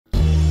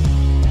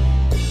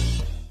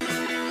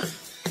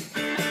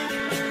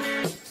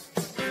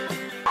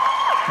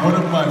One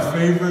of my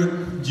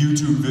favorite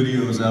YouTube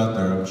videos out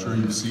there, I'm sure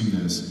you've seen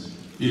this,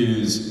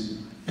 is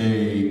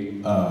a,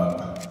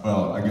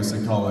 well, I guess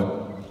we call it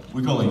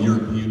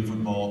European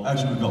football.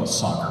 Actually, we call it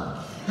soccer.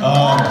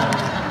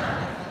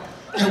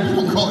 Yeah, we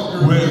don't call it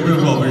European we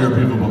don't call it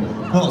European football.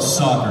 We call it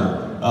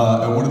soccer.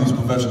 And one of these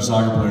professional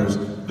soccer players,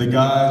 the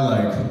guy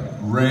like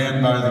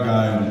ran by the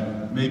guy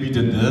and maybe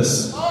did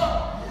this.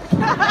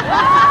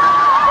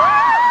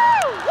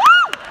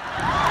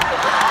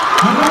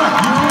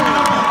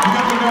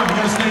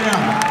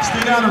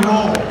 Stay down and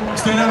roll.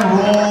 Stay down and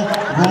roll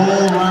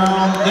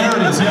around. There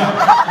it is, yeah.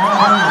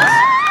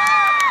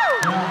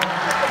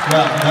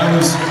 There it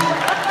is.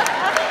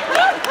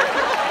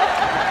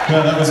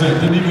 Yeah, that was it.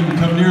 Didn't even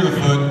come near the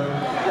foot,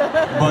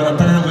 but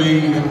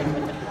apparently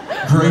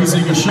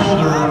grazing a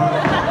shoulder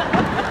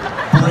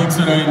breaks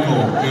an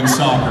ankle in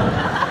soccer.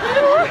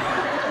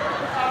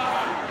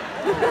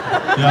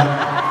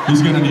 Yeah,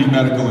 he's gonna need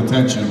medical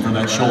attention for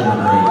that shoulder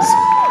graze.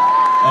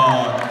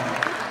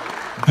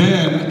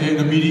 Then it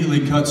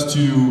immediately cuts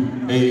to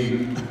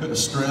an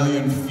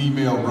Australian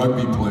female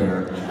rugby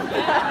player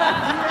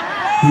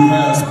who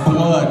has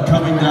blood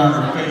coming down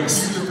her face.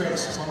 See your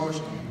face, slow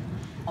motion.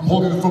 I'm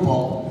holding the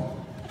football.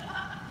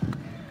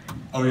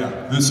 Oh yeah,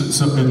 this is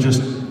something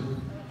just...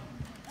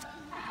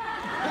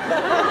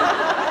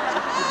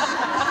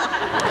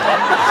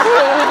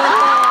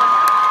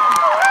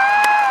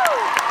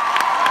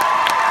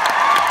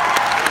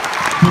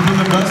 But then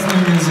the best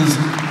thing is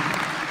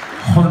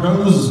her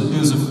nose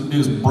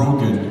is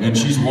broken, and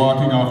she's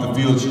walking off the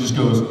field. She just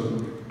goes.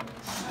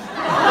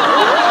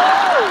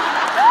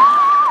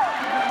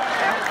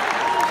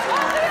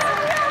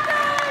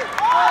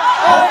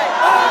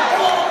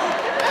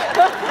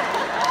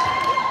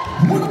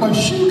 Where did my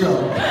shoe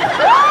go?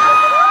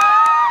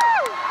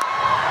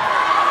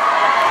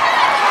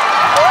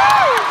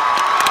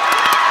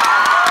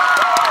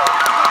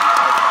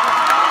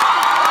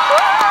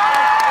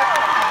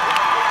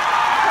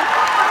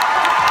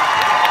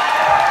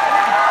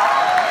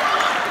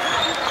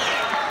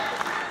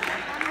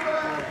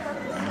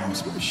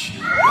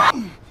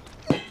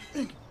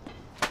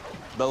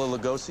 Bella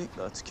Lugosi?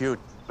 That's cute.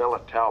 Bella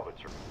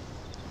Talbot's.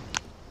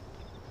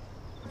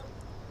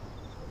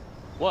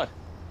 What?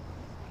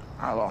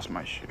 I lost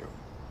my shoe.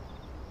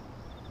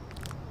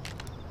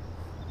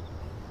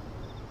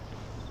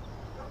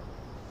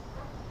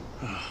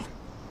 You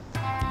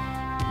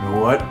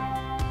know what?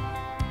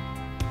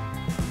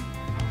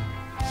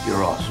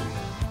 You're awesome.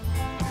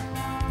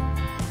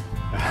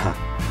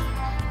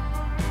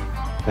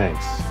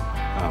 Thanks.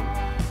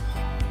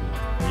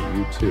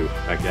 You too,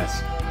 I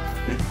guess.